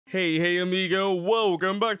Hey amigo,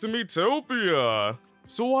 welcome back to Miitopia!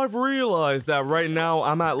 So I've realized that right now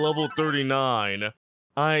I'm at level 39.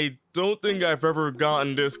 I don't think I've ever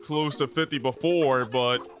gotten this close to 50 before,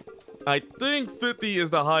 but I think 50 is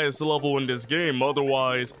the highest level in this game,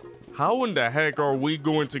 otherwise, how in the heck are we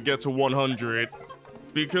going to get to 100?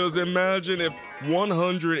 Because imagine if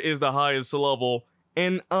 100 is the highest level,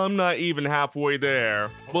 and I'm not even halfway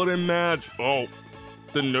there. But imagine, oh,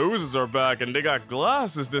 the noses are back and they got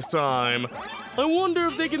glasses this time. I wonder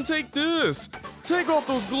if they can take this. Take off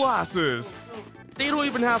those glasses. They don't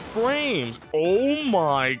even have frames. Oh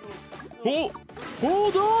my.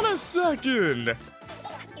 Hold on a second.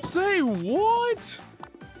 Say what?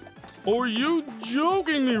 Are you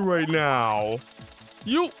joking me right now?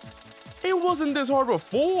 It wasn't this hard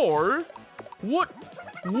before.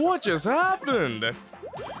 What just happened?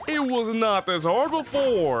 It was not this hard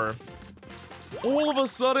before. All of a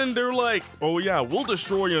sudden, they're like, oh yeah, we'll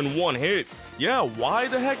destroy you in one hit. Yeah, why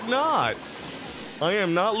the heck not? I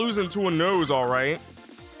am not losing to a nose, alright?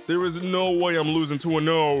 There is no way I'm losing to a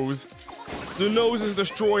nose. The nose is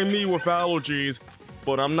destroying me with allergies,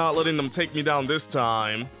 but I'm not letting them take me down this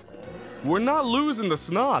time. We're not losing the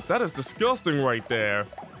snot. That is disgusting right there.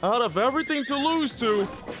 Out of everything to lose to,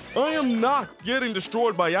 I am not getting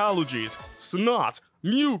destroyed by allergies. Snot,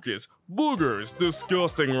 mucus, boogers,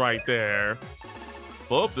 disgusting right there.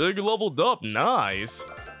 Oh, big leveled up, nice.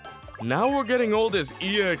 Now we're getting all this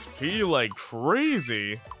EXP like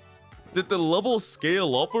crazy. Did the level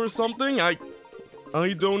scale up or something? I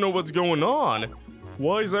don't know what's going on.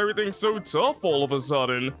 Why is everything so tough all of a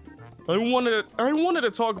sudden? I wanted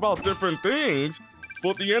to talk about different things,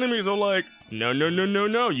 but the enemies are like, no,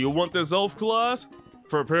 you want this elf class?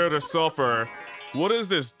 Prepare to suffer. What is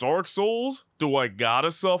this, Dark Souls? Do I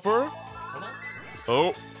gotta suffer?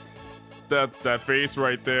 Oh, that face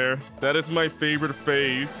right there. That is my favorite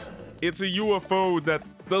face. It's a UFO that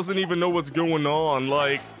doesn't even know what's going on,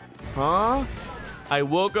 like, huh? I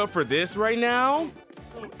woke up for this right now?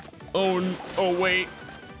 Oh wait.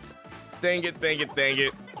 Dang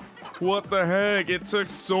it. What the heck? It took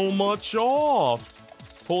so much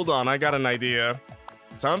off. Hold on, I got an idea.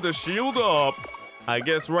 Time to shield up. I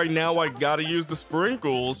guess right now I gotta use the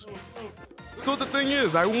sprinkles. So the thing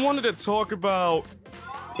is, I wanted to talk about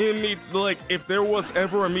if there was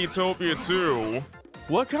ever a Miitopia 2,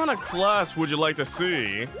 what kind of class would you like to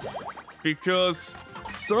see? Because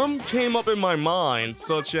some came up in my mind,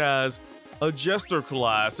 such as a jester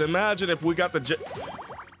class. Imagine if we got the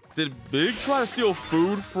Did Big try to steal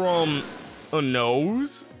food from a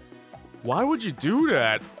nose? Why would you do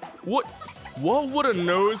that? What would a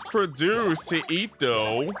nose produce to eat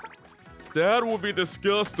though? That would be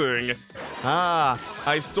disgusting. Ah,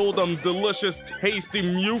 I stole them delicious, tasty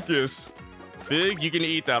mucus. Big, you can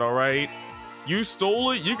eat that, alright? You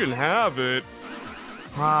stole it, you can have it.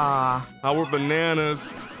 Ah, our bananas.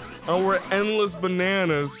 Our endless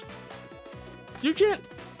bananas. You can't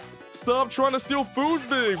stop trying to steal food,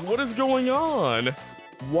 Big. What is going on?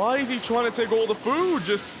 Why is he trying to take all the food?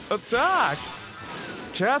 Just attack.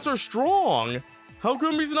 Cats are strong. How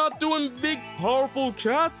come he's not doing big, powerful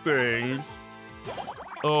cat things?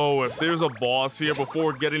 Oh, if there's a boss here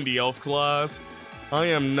before getting the elf class, I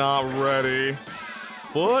am not ready.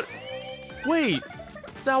 But, wait,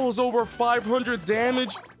 that was over 500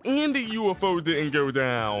 damage and the UFO didn't go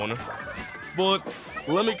down. But,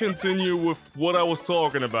 let me continue with what I was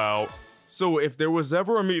talking about. So, if there was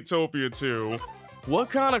ever a Miitopia 2,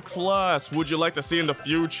 what kind of class would you like to see in the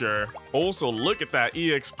future? Also, look at that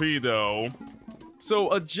EXP though.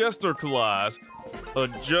 So, a jester class. A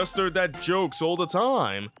jester that jokes all the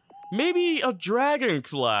time. Maybe a dragon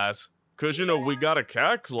class. Cause you know, we got a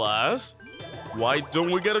cat class. Why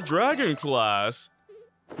don't we get a dragon class?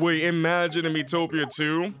 Wait, imagine in Miitopia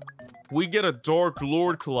 2, we get a Dark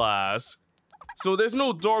Lord class. So there's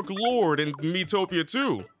no Dark Lord in Miitopia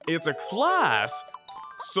 2. It's a class.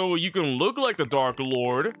 So you can look like the Dark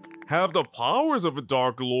Lord, have the powers of a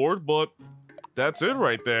Dark Lord, but that's it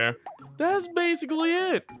right there. That's basically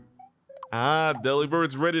it. Ah,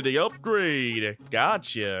 Delibird's ready to upgrade.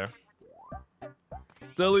 Gotcha.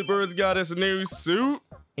 Delibird's got his new suit,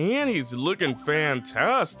 and he's looking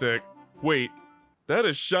fantastic. Wait, that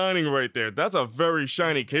is shining right there. That's a very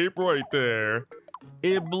shiny cape right there.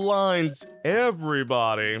 It blinds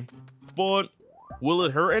everybody. But will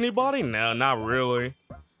it hurt anybody? No, not really.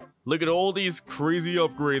 Look at all these crazy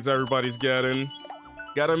upgrades everybody's getting.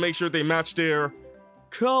 Gotta make sure they match their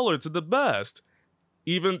color to the best.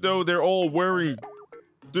 Even though they're all wearing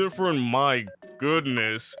different, my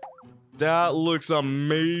goodness. That looks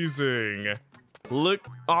amazing. Look,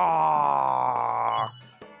 ah,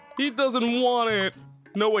 he doesn't want it.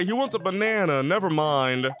 No, wait, he wants a banana. Never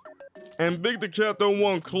mind. And Big the Cat don't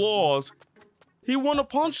want claws. He wanna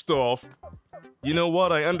punch stuff. You know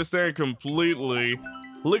what? I understand completely.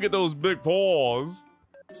 Look at those big paws.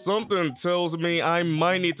 Something tells me I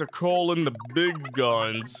might need to call in the big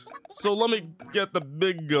guns. So let me get the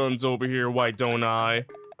big guns over here, why don't I?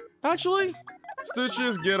 Actually,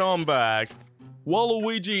 Stitches, get on back.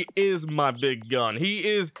 Waluigi is my big gun. He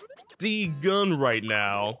is the gun right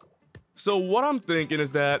now. So what I'm thinking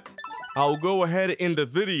is that I'll go ahead in the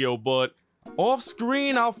video, but off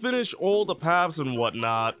screen I'll finish all the paths and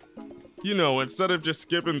whatnot. You know, instead of just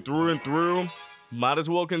skipping through and through, might as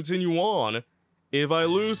well continue on. If I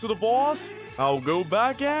lose to the boss, I'll go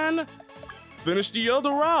back and finish the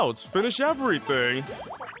other routes, finish everything.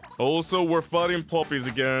 Also, we're fighting puppies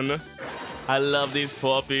again. I love these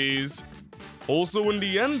puppies. Also, in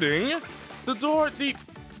the ending, the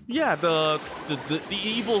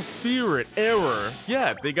evil spirit, Error.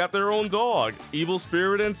 Yeah, they got their own dog, Evil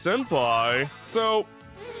Spirit and Senpai. So,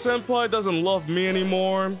 Senpai doesn't love me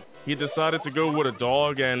anymore. He decided to go with a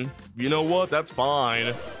dog, and you know what? That's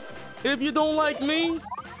fine. If you don't like me,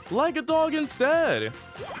 like a dog instead.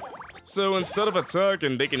 So instead of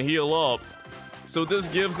attacking, they can heal up. So this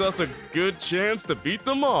gives us a good chance to beat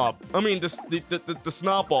them up. I mean, the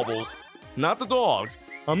snot bubbles, not the dogs.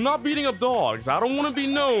 I'm not beating up dogs. I don't want to be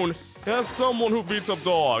known as someone who beats up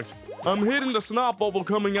dogs. I'm hitting the snot bubble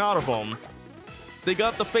coming out of them. They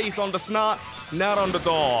got the face on the snot, not on the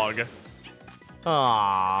dog.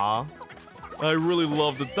 Ah, I really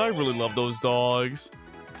love those dogs.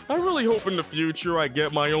 I really hope in the future I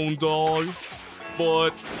get my own dog,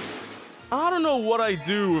 but I don't know what I'd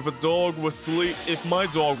do if my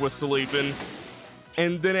dog was sleeping,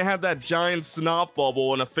 and then it had that giant snot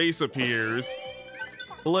bubble and a face appears.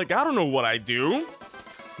 Like, I don't know what I'd do.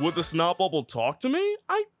 Would the snot bubble talk to me?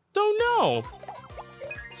 I don't know.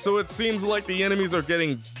 So it seems like the enemies are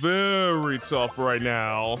getting very tough right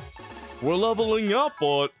now. We're leveling up,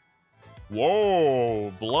 but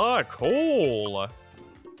whoa, black hole.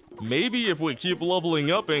 Maybe if we keep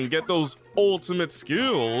leveling up and get those ultimate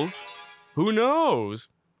skills, who knows?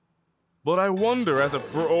 But I wonder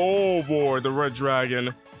oh boy, the red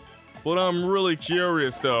dragon. But I'm really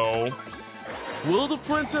curious though. Will the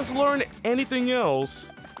princess learn anything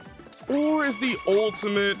else? Or is the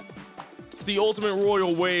ultimate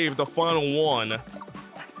royal wave the final one?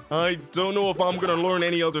 I don't know if I'm gonna learn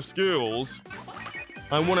any other skills.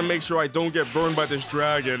 I wanna make sure I don't get burned by this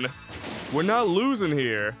dragon. We're not losing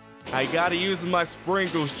here. I gotta use my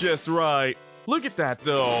sprinkles just right. Look at that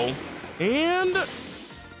though. And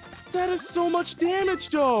that is so much damage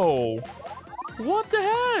though. What the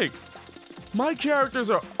heck? My characters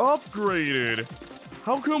are upgraded.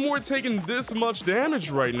 How come we're taking this much damage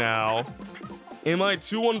right now? Am I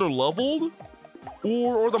too underleveled?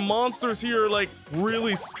 Or are the monsters here like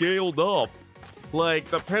really scaled up?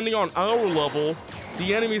 Like depending on our level,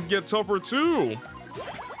 the enemies get tougher too.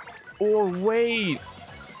 Or wait,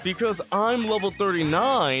 because I'm level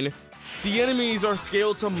 39, the enemies are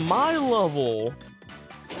scaled to my level.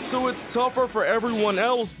 So it's tougher for everyone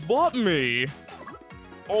else but me.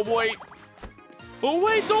 Oh wait. Oh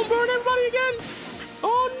wait, don't burn everybody again!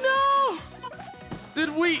 Oh no!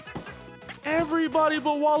 Did we... Everybody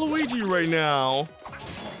but Waluigi right now.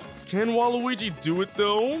 Can Waluigi do it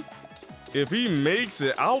though? If he makes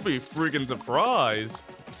it, I'll be freaking surprised.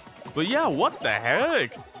 But yeah, what the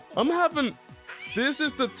heck? This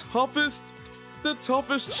is the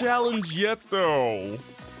toughest challenge yet though.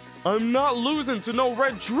 I'm not losing to no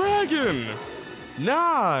red dragon.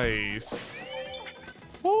 Nice.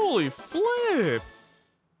 Holy flip.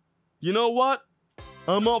 You know what?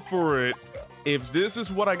 I'm up for it. If this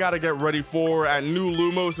is what I gotta get ready for at New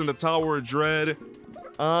Lumos in the Tower of Dread,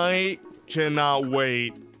 I cannot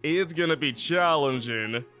wait. It's gonna be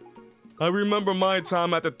challenging. I remember my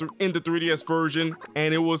time at in the 3DS version,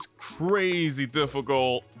 and it was crazy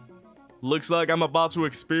difficult. Looks like I'm about to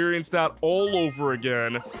experience that all over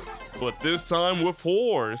again, but this time with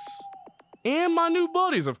Horse. And my new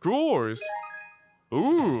buddies, of course.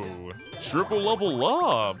 Ooh, triple level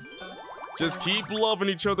up. Just keep loving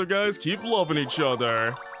each other, guys. Keep loving each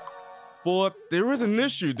other. But there is an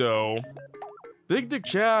issue, though. Big the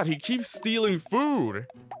Cat, he keeps stealing food.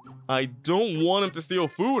 I don't want him to steal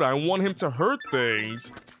food. I want him to hurt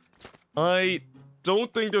things. I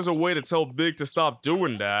don't think there's a way to tell Big to stop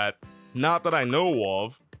doing that. Not that I know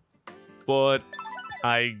of. But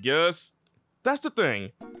I guess that's the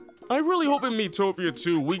thing. I really hope in Miitopia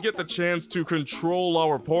 2 we get the chance to control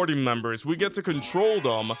our party members. We get to control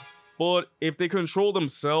them. But if they control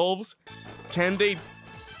themselves, can they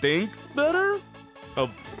think better? A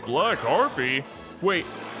black harpy? Wait.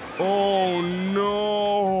 Oh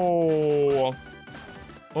no.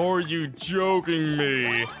 Are you joking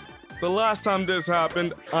me? The last time this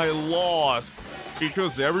happened, I lost.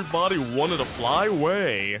 Because everybody wanted to fly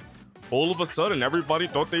away. All of a sudden, everybody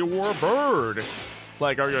thought they were a bird.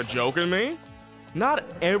 Like, are you joking me? Not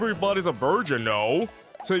everybody's a bird, you know.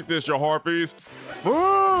 Take this, you harpies.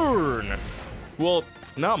 Burn! Well,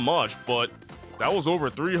 not much, but that was over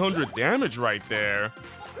 300 damage right there.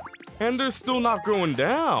 And they're still not going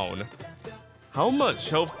down. How much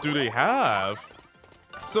health do they have?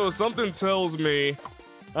 So something tells me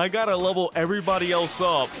I gotta level everybody else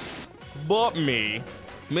up but me.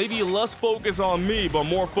 Maybe less focus on me, but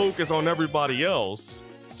more focus on everybody else.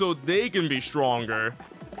 So they can be stronger.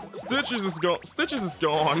 Stitches is gone. Stitches is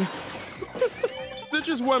gone.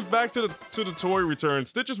 Stitches went back to the toy return.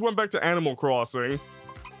 Stitches went back to Animal Crossing.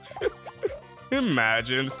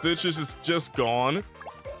 Imagine, Stitches is just gone.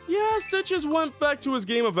 Yeah, Stitches went back to his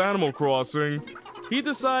game of Animal Crossing. He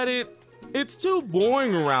decided, it's too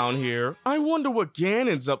boring around here. I wonder what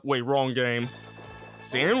Ganon's up. Wait, wrong game.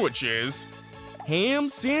 Sandwiches? Ham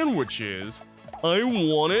sandwiches? I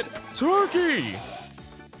wanted turkey!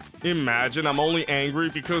 Imagine I'm only angry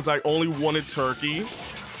because I only wanted turkey.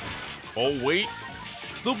 Oh wait,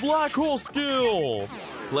 the black hole skill!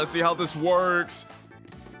 Let's see how this works.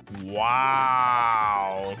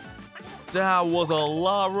 Wow! That was a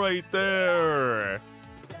lot right there!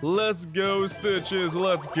 Let's go, Stitches,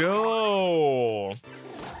 let's go!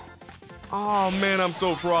 Oh man, I'm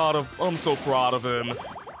so proud of him.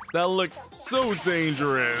 That looked so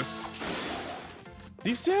dangerous.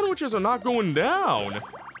 These sandwiches are not going down.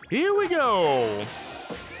 Here we go.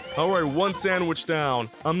 Alright, one sandwich down.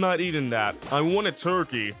 I'm not eating that. I wanted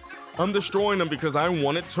turkey. I'm destroying them because I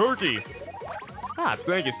wanted turkey. Ah,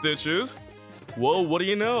 thank you, Stitches. Whoa, what do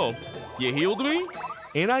you know? You healed me?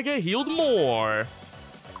 And I get healed more.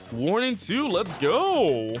 Warning 2, let's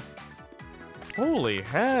go. Holy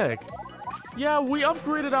heck. Yeah, we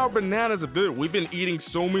upgraded our bananas a bit. We've been eating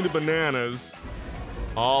so many bananas.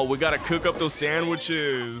 Oh, we gotta cook up those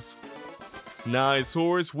sandwiches. Nice,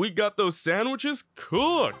 horse. We got those sandwiches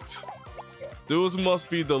cooked. Those must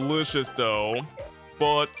be delicious, though.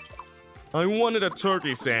 But I wanted a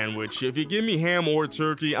turkey sandwich. If you give me ham or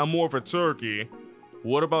turkey, I'm more of a turkey.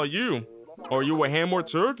 What about you? Are you a ham or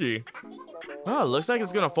turkey? Oh, looks like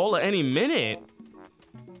it's gonna fall at any minute.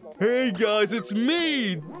 Hey guys, it's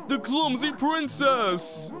me, the clumsy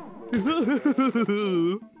princess.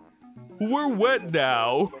 We're wet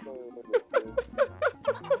now.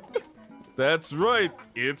 That's right,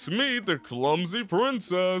 it's me, the clumsy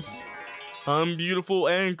princess. I'm beautiful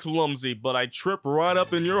and clumsy, but I trip right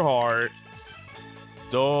up in your heart.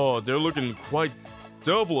 Oh, they're looking quite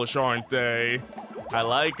devilish, aren't they? I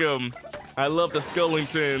like them. I love the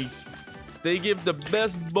Skellingtons. They give the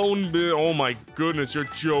best bone bit. Oh my goodness, you're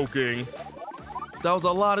joking. That was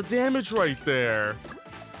a lot of damage right there.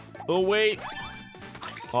 Oh wait.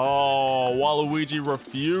 Oh, Waluigi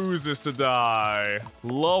refuses to die.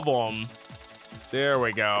 Love him. There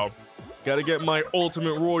we go. Gotta get my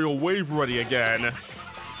ultimate royal wave ready again.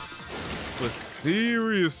 But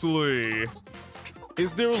seriously,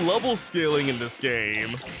 is there level scaling in this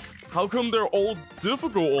game? How come they're all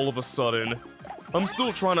difficult all of a sudden? I'm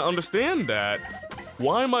still trying to understand that.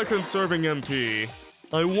 Why am I conserving MP?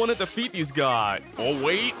 I want to defeat these guys. Oh,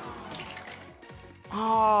 wait.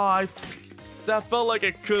 Ah, that felt like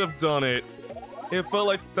it could have done it. It felt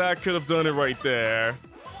like that could have done it right there.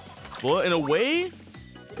 But in a way,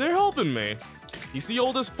 they're helping me. You see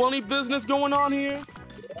all this funny business going on here?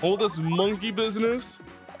 All this monkey business?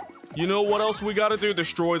 You know what else we gotta do?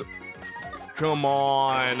 Destroy the... Come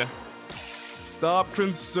on. Stop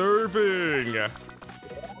conserving.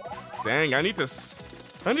 Dang, I need to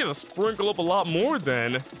sprinkle up a lot more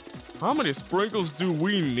then. How many sprinkles do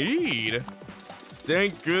we need?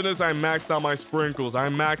 Thank goodness I maxed out my sprinkles. I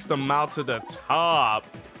maxed them out to the top.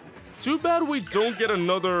 Too bad we don't get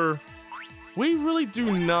another... We really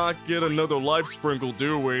do not get another life sprinkle,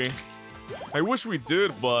 do we? I wish we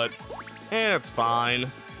did, but... it's fine.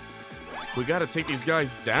 We gotta take these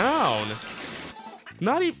guys down.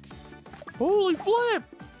 Not even... Holy flip!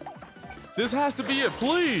 This has to be it,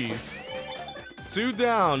 please! 2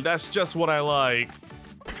 down, that's just what I like.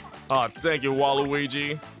 Aw, thank you,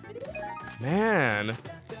 Waluigi. Man,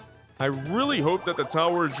 I really hope that the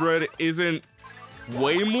Tower of Dread isn't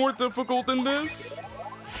way more difficult than this.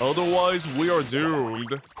 Otherwise, we are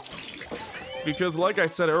doomed. Because like I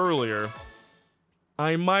said earlier,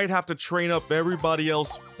 I might have to train up everybody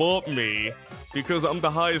else but me, because I'm the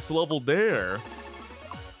highest level there.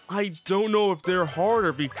 I don't know if they're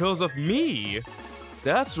harder because of me.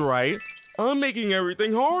 That's right, I'm making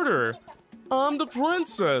everything harder. I'm the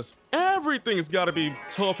princess. Everything's gotta be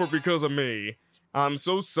tougher because of me. I'm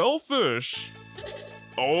so selfish.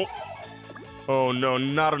 Oh. Oh no,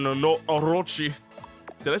 not an Orochi.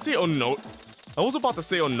 Did I say Ono? I was about to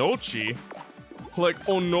say Onochi. Like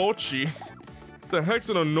Onochi. The heck's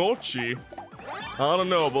an Onochi? I don't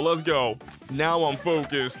know, but let's go. Now I'm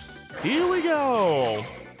focused. Here we go.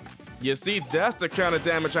 You see, that's the kind of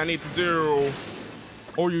damage I need to do.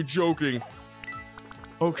 Or are you joking?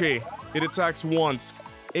 Okay, it attacks once.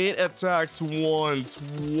 It attacks once.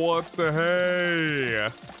 What the hey?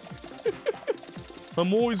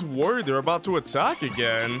 I'm always worried they're about to attack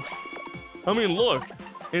again. I mean, look.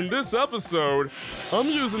 In this episode, I'm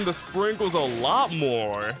using the sprinkles a lot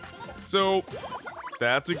more. So,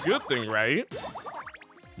 that's a good thing, right?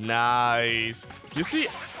 Nice. You see,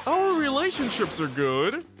 our relationships are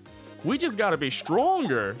good. We just gotta be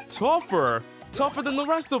stronger, tougher than the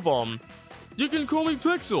rest of them. You can call me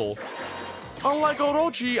Pixel. Unlike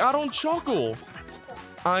Orochi, I don't chuckle.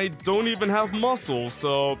 I don't even have muscles,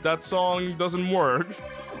 so that song doesn't work.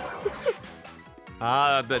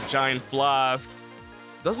 Ah, that giant flask.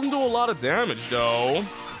 Doesn't do a lot of damage, though.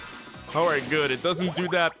 Alright, good. It doesn't do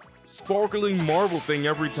that sparkling marble thing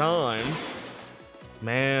every time.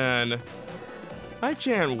 Man. I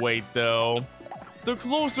can't wait, though. The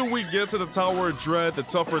closer we get to the Tower of Dread, the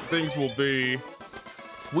tougher things will be.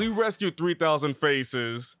 We rescued 3,000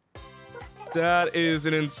 faces. That is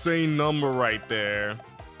an insane number right there.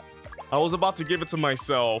 I was about to give it to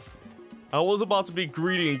myself. I was about to be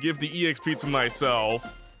greedy and give the EXP to myself.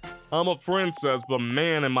 I'm a princess, but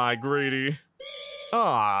man am I greedy.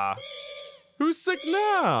 Ah. Who's sick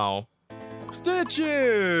now?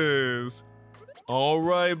 Stitches!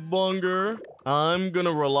 Alright, Bunger. I'm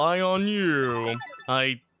gonna rely on you.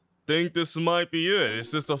 I think this might be it.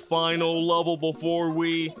 Is this the final level before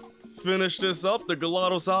we finish this up, the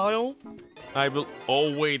GLaDOS Isle?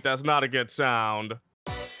 Oh wait, that's not a good sound.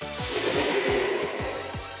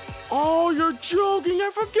 Oh, you're joking! I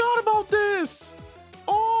forgot about this!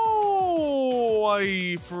 Oh,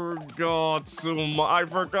 I forgot so much. I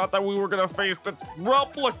forgot that we were gonna face the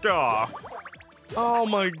replica! Oh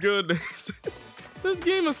my goodness. This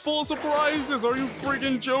game is full of surprises. Are you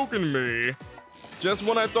freaking joking me? Just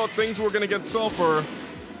when I thought things were gonna get tougher,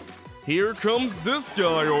 here comes this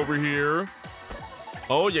guy over here.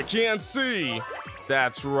 Oh, you can't see.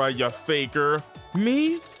 That's right, you faker.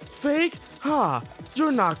 Me? Fake? Ha!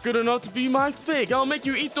 You're not good enough to be my fake. I'll make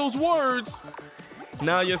you eat those words.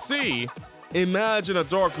 Now you see, imagine a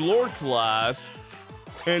Dark Lord class,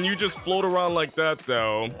 and you just float around like that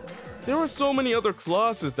though. There were so many other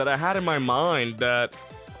classes that I had in my mind that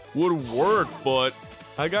would work, but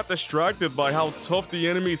I got distracted by how tough the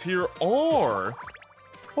enemies here are.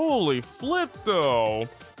 Holy flip though.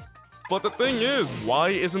 But the thing is, why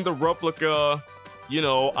isn't the replica,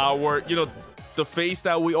 the face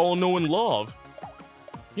that we all know and love?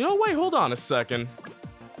 Wait, hold on a second.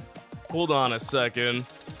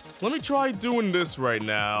 Let me try doing this right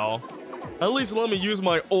now. At least let me use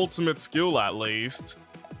my ultimate skill at least.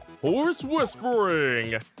 Horse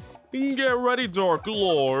Whispering! Get ready, Dark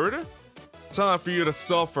Lord. Time for you to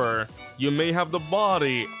suffer. You may have the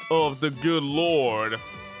body of the good Lord,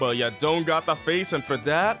 but you don't got the face, and for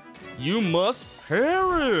that, you must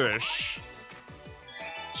perish.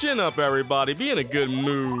 Chin up, everybody. Be in a good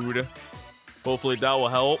mood. Hopefully that will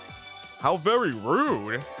help. How very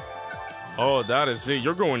rude. Oh, that is it.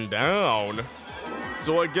 You're going down.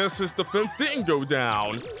 So I guess his defense didn't go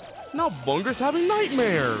down. Now Bunger's having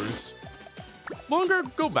nightmares. Bunger,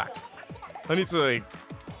 go back. I need to...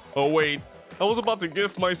 Oh, wait. I was about to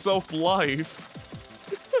give myself life.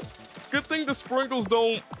 Good thing the sprinkles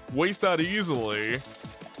don't waste that easily.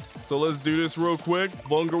 So let's do this real quick.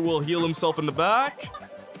 Bunger will heal himself in the back.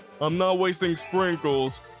 I'm not wasting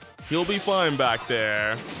sprinkles. He'll be fine back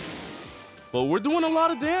there. But we're doing a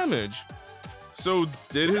lot of damage. So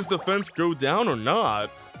did his defense go down or not?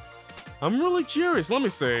 I'm really curious. Let me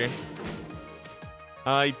see.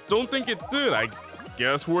 I don't think it did. I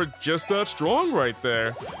guess we're just that strong right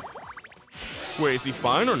there. Wait, is he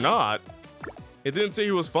fine or not? It didn't say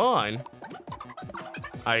he was fine.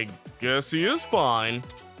 I guess he is fine.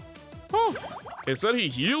 Huh. It said he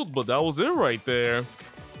healed, but that was it right there.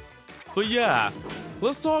 But yeah,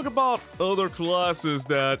 let's talk about other classes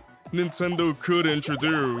that Nintendo could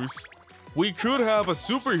introduce. We could have a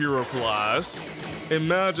superhero class.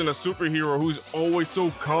 Imagine a superhero who's always so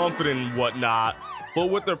confident and whatnot, but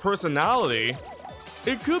with their personality,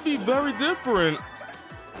 it could be very different.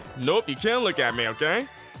 Nope, you can't look at me, okay?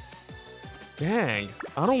 Dang,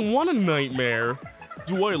 I don't want a nightmare.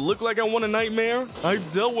 Do I look like I want a nightmare?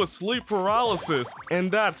 I've dealt with sleep paralysis,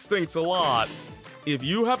 and that stinks a lot. If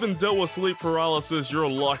you haven't dealt with sleep paralysis, you're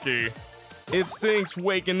lucky. It stinks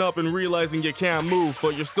waking up and realizing you can't move,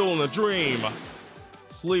 but you're still in a dream.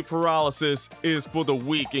 Sleep paralysis is for the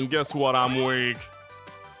weak, and guess what? I'm weak.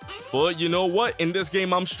 But you know what? In this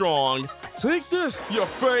game, I'm strong. Take this, you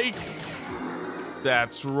fake!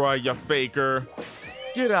 That's right, you faker.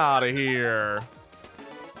 Get out of here.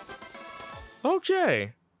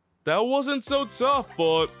 Okay, that wasn't so tough,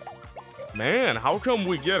 but man, how come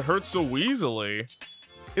we get hurt so easily?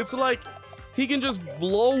 It's like he can just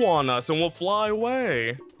blow on us and we'll fly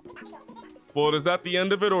away. But is that the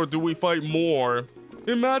end of it, or do we fight more?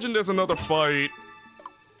 Imagine there's another fight.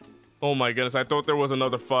 Oh my goodness, I thought there was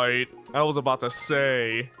another fight. I was about to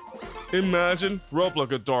say. Imagine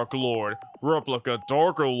Replica Dark Lord, Replica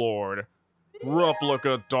Darker Lord,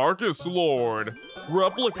 Replica Darkest Lord,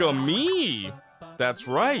 Replica me. That's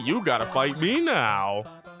right, you gotta fight me now.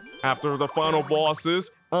 After the final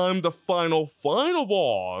bosses, I'm the final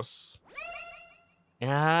boss.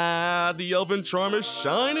 Ah, the elven charm is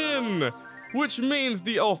shining, which means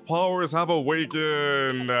the elf powers have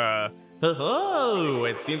awakened. Ho-ho,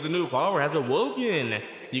 it seems a new power has awoken.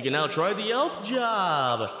 You can now try the elf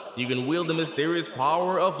job. You can wield the mysterious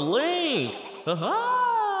power of Link.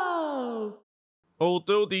 Ho-ho!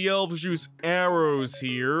 Although the elves use arrows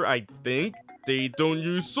here, I think, they don't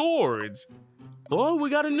use swords. Oh,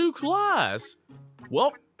 we got a new class.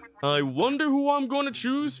 Well, I wonder who I'm going to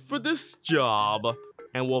choose for this job.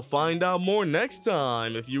 And we'll find out more next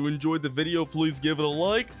time. If you enjoyed the video, please give it a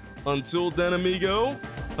like. Until then, amigo,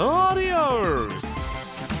 adios!